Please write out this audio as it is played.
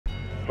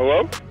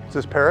Hello? Is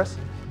this Paris?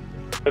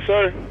 Yes,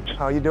 sir.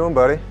 How you doing,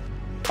 buddy?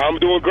 I'm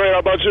doing great. How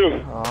about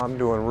you? I'm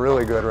doing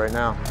really good right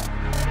now.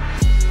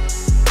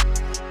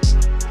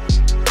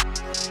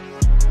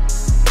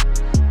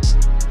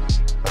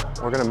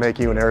 We're going to make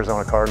you an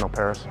Arizona Cardinal,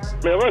 Paris.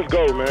 Man, let's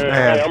go, man.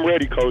 Hey, I'm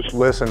ready, Coach.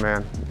 Listen,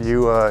 man,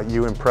 you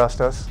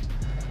impressed us.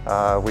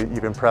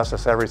 You've impressed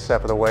us every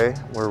step of the way.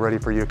 We're ready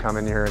for you to come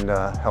in here and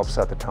help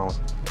set the tone.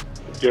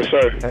 Yes,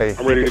 sir. Hey,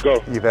 I'm ready to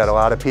go. You've had a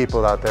lot of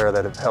people out there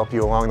that have helped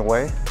you along the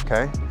way,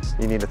 okay?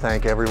 You need to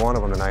thank every one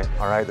of them tonight,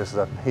 all right? This is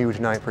a huge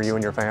night for you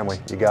and your family.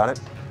 You got it?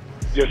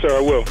 Yes, sir, I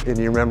will. And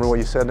you remember what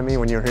you said to me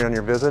when you were here on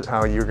your visit,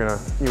 how you were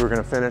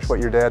gonna finish what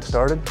your dad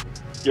started?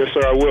 Yes,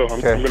 sir, I will.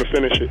 I'm going to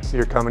finish it.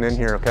 You're coming in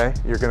here, okay?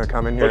 You're going to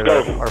come in here at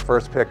our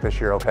first pick this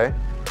year, okay?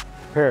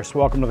 Paris,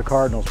 welcome to the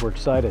Cardinals. We're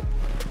excited.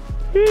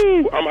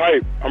 Woo, I'm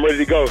hyped. I'm ready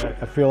to go.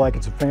 I feel like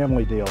it's a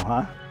family deal,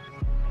 huh?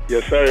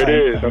 Yes, sir, it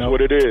is. That's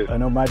what it is. I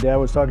know my dad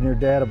was talking to your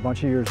dad a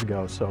bunch of years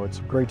ago, so it's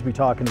great to be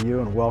talking to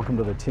you, and welcome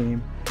to the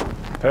team.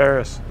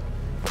 Paris.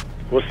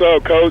 What's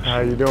up, Coach?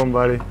 How you doing,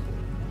 buddy?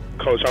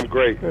 Coach, I'm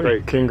great.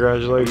 Great.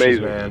 Congratulations,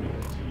 amazing, man.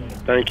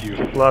 Thank you.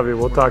 Love you.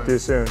 We'll talk to you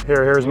soon.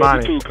 Here's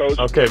money. You too, Coach.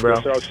 Okay, bro.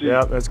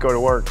 Yeah, let's go to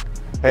work.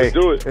 Hey, let's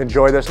do it.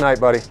 Enjoy this night,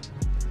 buddy.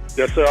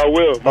 Yes, sir, I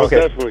will. Most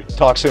definitely.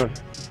 Talk soon.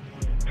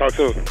 Talk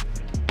soon.